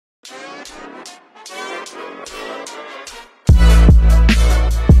Hey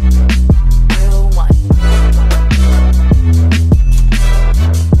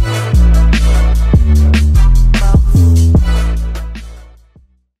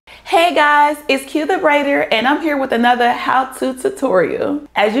guys, it's Q the Braider and I'm here with another how-to tutorial.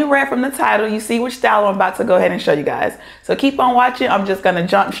 As you read from the title, you see which style I'm about to go ahead and show you guys. So keep on watching, I'm just gonna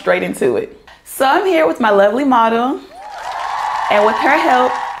jump straight into it. So I'm here with my lovely model, and with her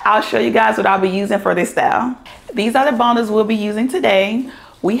help, I'll show you guys what I'll be using for this style. These are the bundles we'll be using today.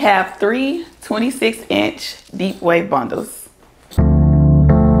 We have 3 26-inch deep wave bundles.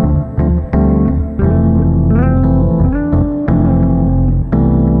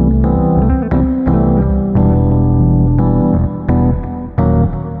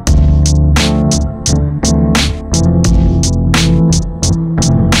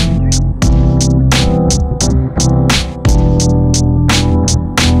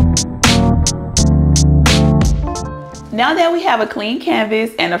 Now that we have a clean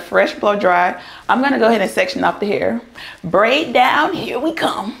canvas and a fresh blow dry, I'm gonna go ahead and section off the hair. Braid down, here we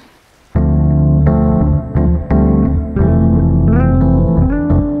come.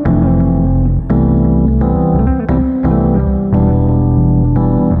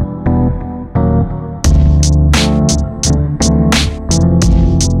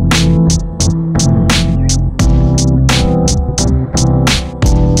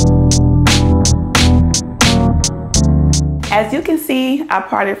 As you can see, I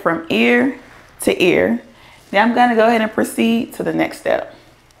parted from ear to ear. Now I'm gonna go ahead and proceed to the next step.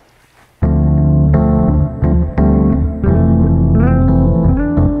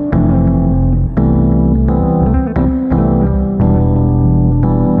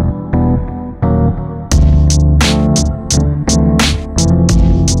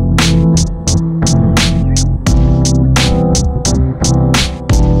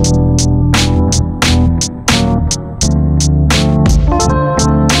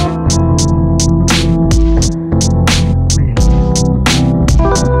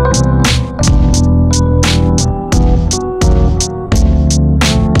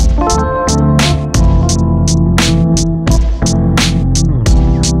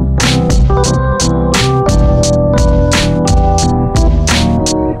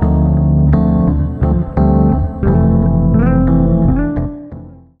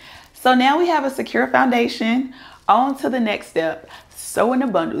 So now we have a secure foundation. On to the next step, sewing the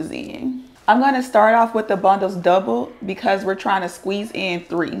bundles in. I'm going to start off with the bundles double because we're trying to squeeze in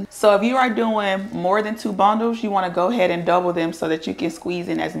 3. So if you are doing more than 2 bundles, you want to go ahead and double them so that you can squeeze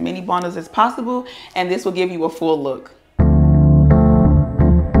in as many bundles as possible, and this will give you a full look.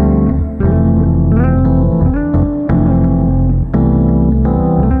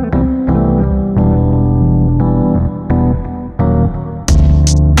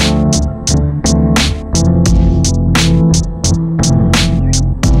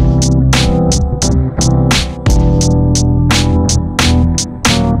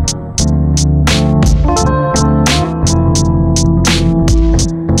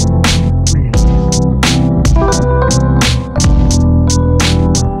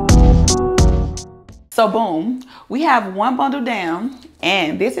 So boom, we have 1 bundle down,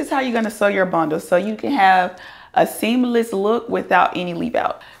 and this is how you're gonna sew your bundle so you can have a seamless look without any leave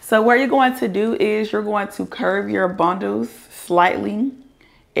out. So what you're going to do is you're going to curve your bundles slightly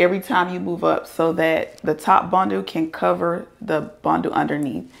every time you move up so that the top bundle can cover the bundle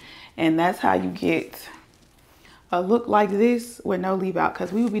underneath. And that's how you get a look like this with no leave out,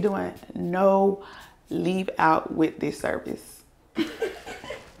 because we will be doing no leave out with this service.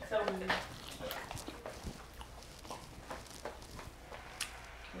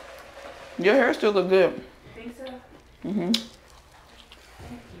 Your hair still look good. You think so? Mm-hmm. Thank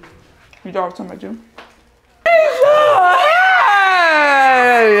you. You talking about you? Hey,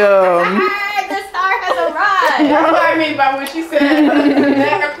 the star has arrived. That's what I mean by when she said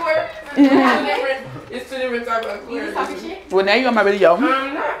that quarter. It's 2 different types of quarters. You talking shit? Well, now you on my video.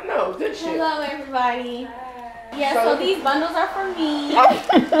 No, good shit. Hello, everybody. Yeah, so these bundles are for me.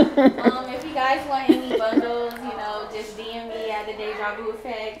 If you guys want any bundles, you know, just DM me at the Deja Vu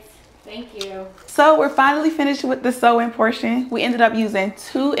Effect. Thank you. So we're finally finished with the sewing portion. We ended up using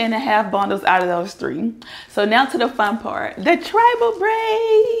 2.5 bundles out of those 3. So now to the fun part, the tribal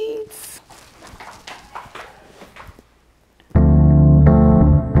braids.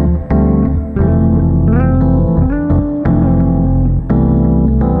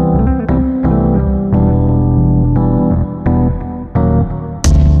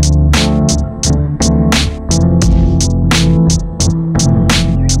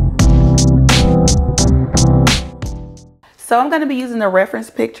 So I'm going to be using the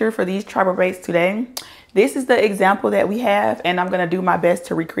reference picture for these tribal braids today. This is the example that we have, and I'm going to do my best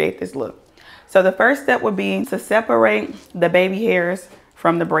to recreate this look. So the first step would be to separate the baby hairs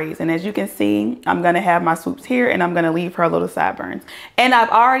from the braids. And as you can see, I'm going to have my swoops here, and I'm going to leave her little sideburns. And I've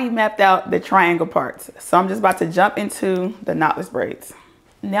already mapped out the triangle parts. So I'm just about to jump into the knotless braids.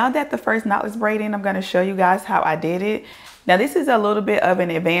 Now that the first knotless braiding, I'm going to show you guys how I did it. Now this is a little bit of an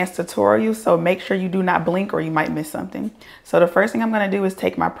advanced tutorial, so make sure you do not blink or you might miss something. So the first thing I'm going to do is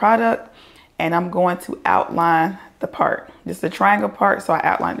take my product and I'm going to outline the part. This is the triangle part, so I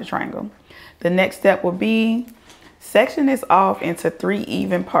outline the triangle. The next step will be section this off into 3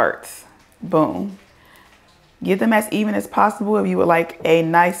 even parts. Boom. Get them as even as possible if you would like a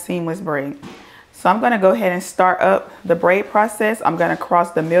nice seamless braid. So I'm going to go ahead and start up the braid process. I'm going to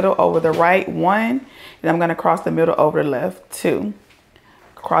cross the middle over the right, 1, and I'm going to cross the middle over the left, 2.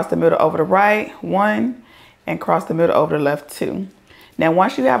 Cross the middle over the right, 1, and cross the middle over the left, 2. Now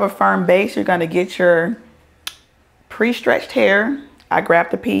once you have a firm base, you're going to get your pre-stretched hair. I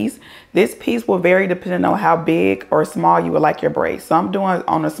grabbed a piece. This piece will vary depending on how big or small you would like your braid. So I'm doing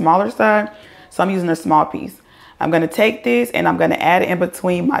on the smaller side, so I'm using a small piece. I'm going to take this and I'm going to add it in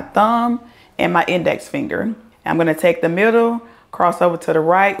between my thumb and my index finger. I'm going to take the middle, cross over to the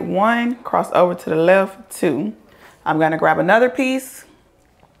right, 1, cross over to the left, 2. I'm going to grab another piece.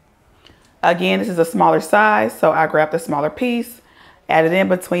 Again, this is a smaller size, so I grab the smaller piece, add it in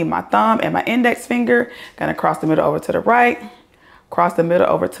between my thumb and my index finger. Going to cross the middle over to the right, cross the middle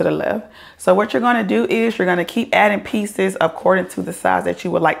over to the left. So what you're going to do is you're going to keep adding pieces according to the size that you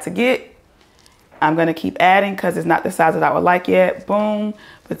would like to get. I'm going to keep adding because it's not the size that I would like yet. Boom,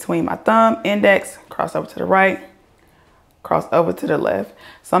 between my thumb, index, cross over to the right, cross over to the left.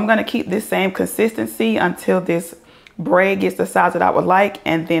 So I'm going to keep this same consistency until this braid gets the size that I would like.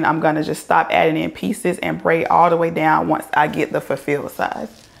 And then I'm going to just stop adding in pieces and braid all the way down once I get the fulfilled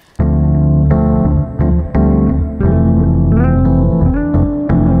size.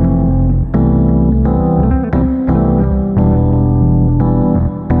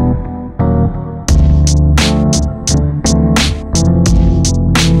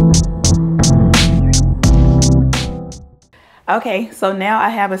 Okay, so now I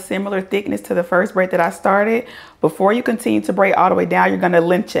have a similar thickness to the first braid that I started. Before you continue to braid all the way down, you're going to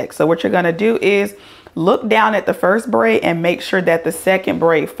length check. So what you're going to do is look down at the first braid and make sure that the second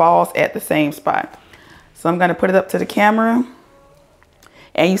braid falls at the same spot. So I'm going to put it up to the camera,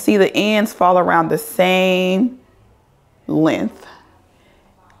 and you see the ends fall around the same length.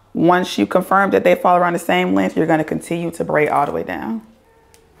 Once you confirm that they fall around the same length, you're going to continue to braid all the way down.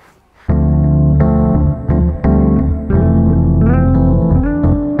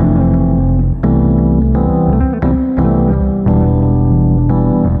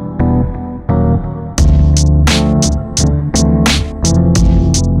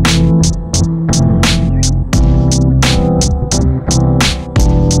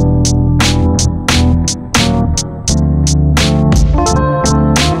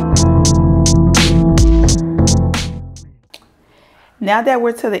 Now that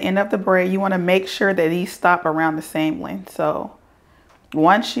we're to the end of the braid, you want to make sure that these stop around the same length. So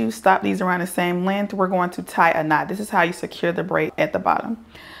once you stop these around the same length, we're going to tie a knot. This is how you secure the braid at the bottom.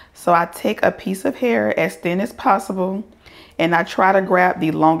 So I take a piece of hair as thin as possible, and I try to grab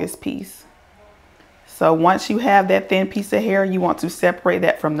the longest piece. So once you have that thin piece of hair, you want to separate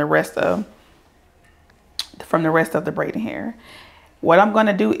that from the rest of the braiding hair. What I'm going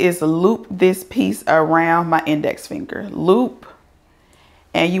to do is loop this piece around my index finger. Loop.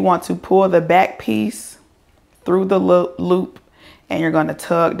 And you want to pull the back piece through the loop, and you're going to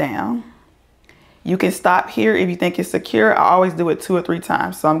tug down. You can stop here if you think it's secure. I always do it 2 or 3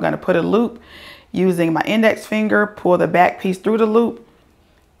 times. So I'm going to put a loop using my index finger, pull the back piece through the loop,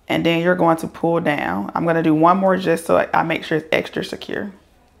 and then you're going to pull down. I'm going to do one more just so I make sure it's extra secure.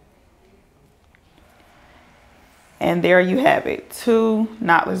 And there you have it, 2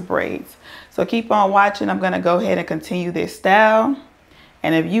 knotless braids. So keep on watching. I'm going to go ahead and continue this style.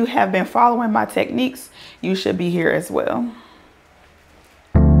 And if you have been following my techniques, you should be here as well.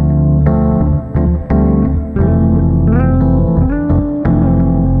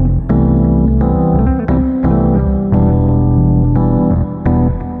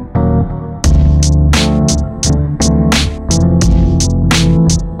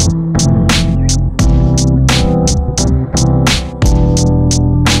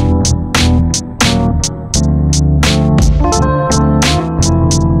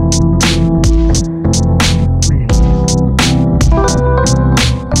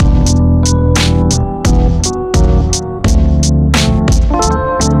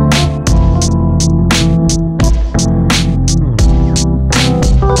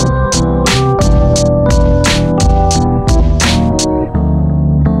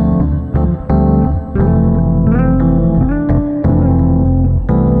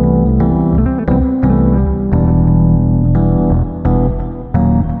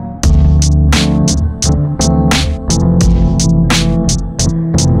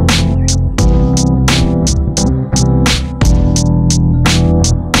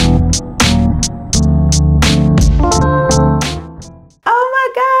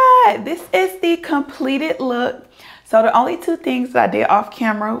 This is the completed look. So the only two things that I did off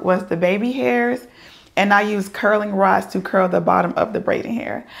camera was the baby hairs, and I used curling rods to curl the bottom of the braiding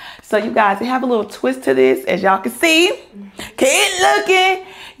hair. So you guys, we have a little twist to this, as y'all can see. Keep looking.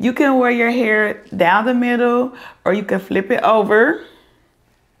 You can wear your hair down the middle, or you can flip it over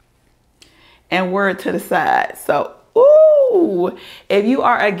and wear it to the side. So, ooh, if you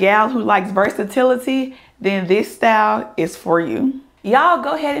are a gal who likes versatility, then this style is for you. Y'all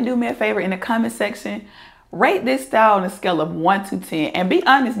go ahead and do me a favor in the comment section. Rate this style on a scale of 1 to 10. And be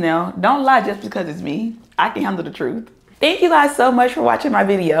honest now. Don't lie just because it's me. I can handle the truth. Thank you guys so much for watching my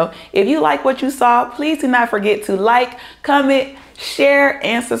video. If you like what you saw, please do not forget to like, comment, share,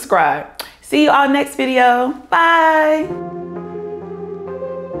 and subscribe. See you all next video. Bye.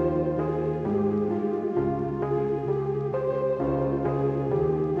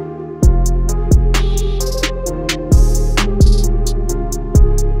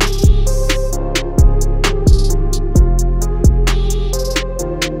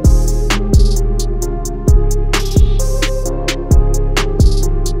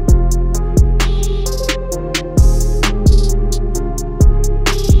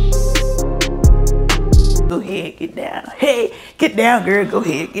 Go ahead, get down. Hey, get down, girl. Go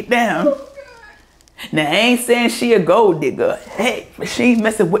ahead, get down. Now, I ain't saying she a gold digger. Hey, but she ain't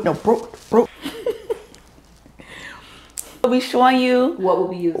messing with no broke. We'll be showing you What we'll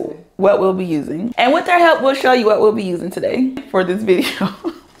be using. What we'll be using. And with our help, we'll show you what we'll be using today for this video.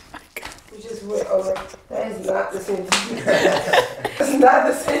 We just went over. That is not the sentence. That's not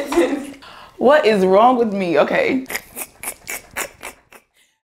the sentence. What is wrong with me? Okay.